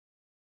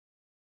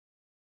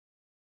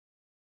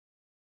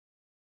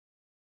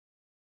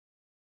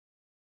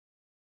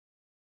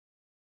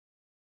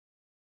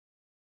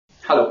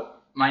Hello,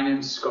 my name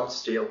is Scott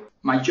Steele.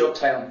 My job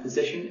title and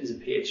position is a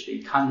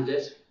PhD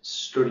candidate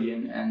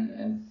studying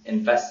and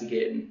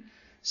investigating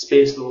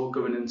space law,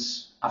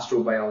 governance,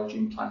 astrobiology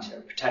and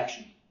planetary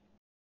protection.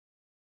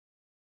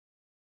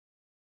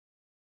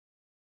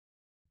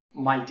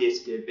 My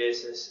day-to-day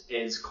basis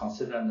is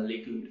considering the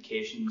legal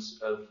implications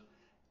of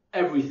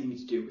everything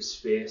to do with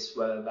space,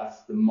 whether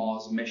that's the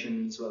Mars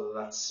missions, whether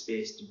that's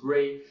space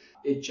debris.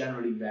 It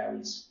generally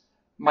varies.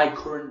 My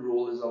current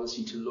role is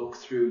obviously to look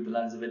through the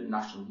lens of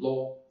international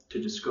law to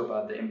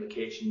discover the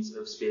implications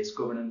of space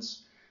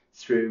governance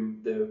through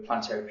the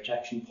planetary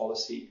protection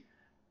policy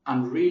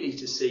and really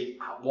to see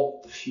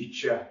what the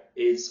future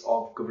is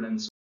of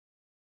governance.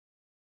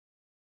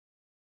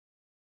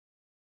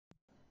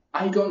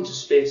 I got into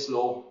space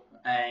law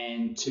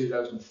in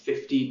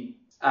 2015.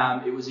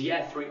 It was a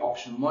year 3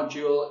 optional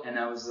module and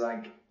I was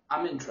like,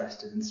 I'm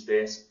interested in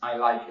space, I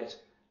like it.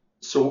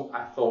 So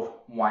I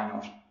thought, why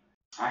not?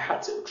 I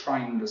had to try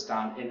and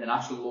understand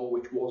international law,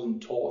 which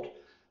wasn't taught.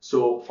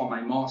 So for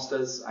my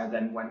master's, I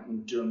then went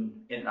and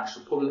done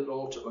international public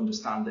law to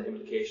understand the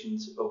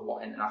implications of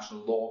what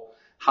international law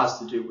has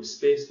to do with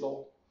space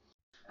law.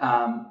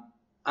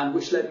 And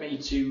which led me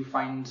to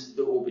find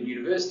the Open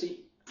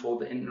University for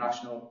the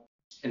international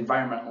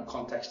environmental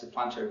context of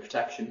planetary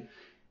protection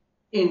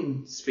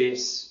in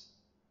space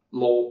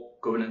law,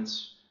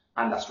 governance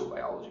and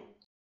astrobiology.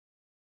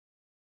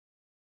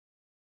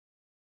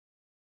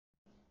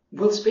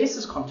 Well, space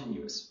is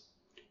continuous.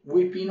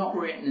 We've been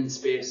operating in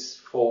space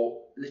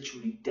for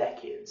literally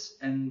decades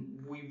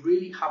and we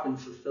really haven't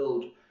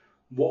fulfilled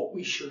what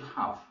we should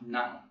have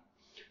now.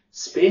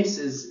 Space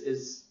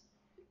is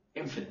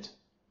infinite.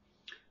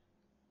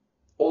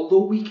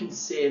 Although we can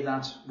say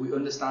that we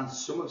understand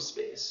some of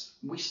space,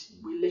 we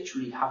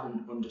literally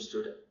haven't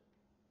understood it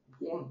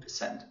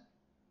 1%.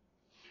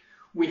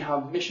 We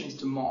have missions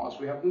to Mars,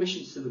 we have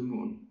missions to the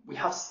moon, we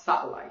have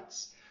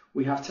satellites,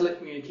 we have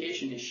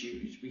telecommunication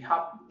issues, we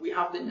have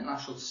the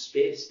International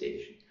Space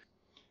Station.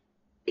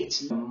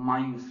 It's a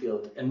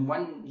minefield, and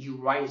when you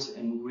write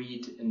and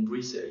read and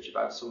research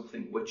about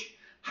something which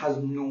has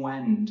no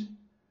end,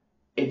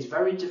 it's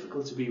very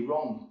difficult to be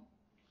wrong,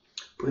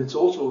 but it's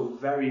also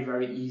very,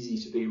 very easy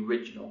to be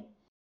original.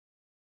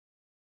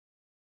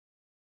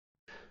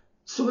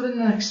 So within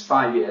the next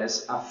 5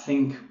 years, I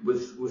think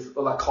with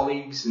other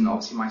colleagues and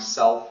obviously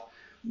myself,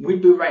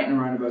 we'd be writing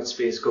around about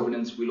space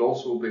governance. We'll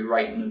also be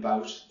writing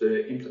about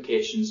the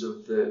implications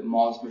of the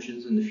Mars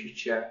missions in the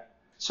future.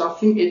 So I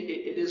think it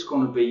is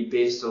going to be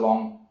based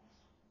along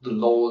the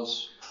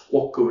laws,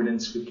 what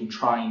governance we can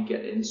try and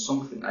get in,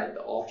 something like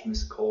the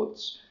Artemis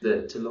Accords,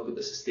 to look at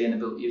the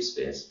sustainability of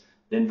space,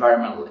 the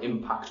environmental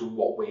impact of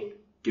what we're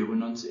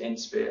doing in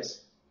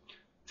space.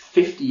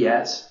 50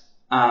 years,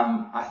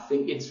 I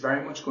think it's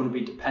very much going to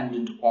be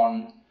dependent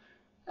on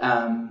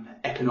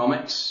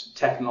economics,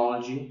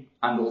 technology,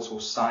 and also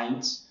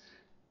science.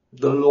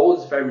 The law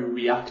is very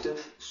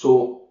reactive,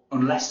 so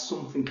unless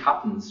something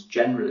happens,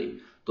 generally,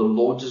 the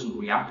law doesn't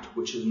react,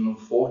 which is an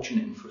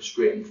unfortunate and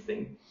frustrating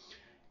thing.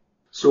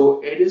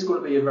 So it is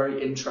going to be a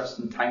very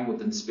interesting time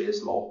within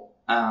space law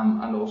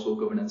and also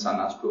governance and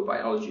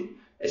astrobiology,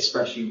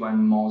 especially when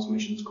Mars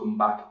missions come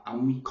back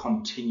and we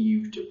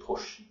continue to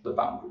push the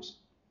boundaries.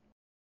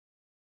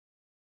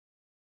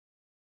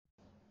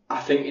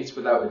 I think it's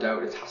without a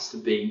doubt it has to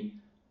be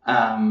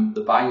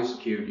the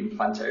biosecurity and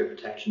planetary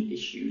protection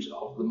issues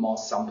of the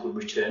Mars sample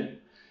return.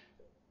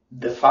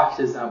 The fact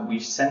is that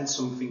we've sent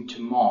something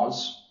to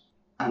Mars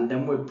and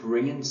then we're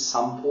bringing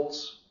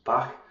samples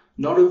back,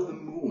 not of the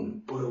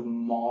moon, but of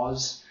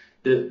Mars.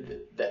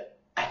 The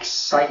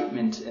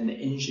excitement and the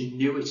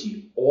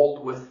ingenuity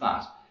all with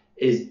that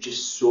is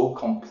just so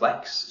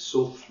complex,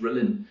 so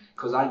thrilling,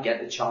 because I get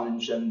the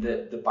challenge and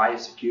the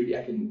biosecurity.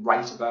 I can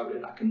write about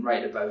it, I can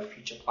write about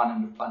future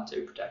planning with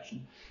planetary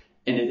protection.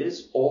 And it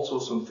is also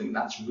something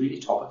that's really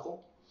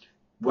topical.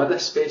 Whether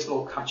space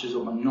law catches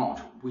up or not,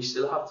 we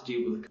still have to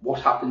deal with what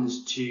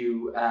happens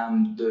to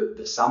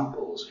the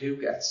samples, who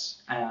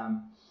gets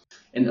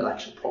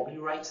intellectual property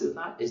rights of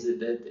that, is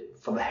it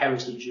for the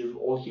heritage of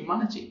all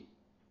humanity?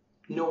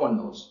 No one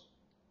knows.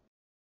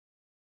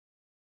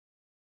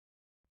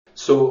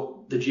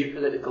 So the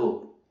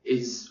geopolitical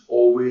is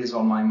always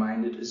on my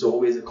mind. It is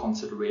always a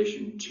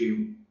consideration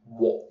to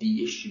what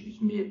the issues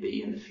may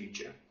be in the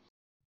future.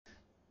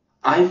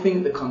 I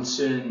think the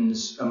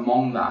concerns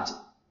among that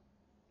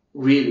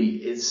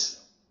really is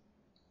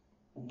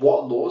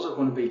what laws are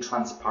going to be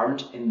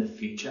transparent in the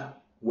future.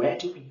 Where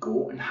do we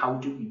go and how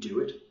do we do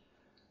it?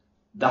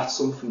 That's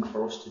something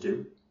for us to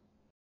do.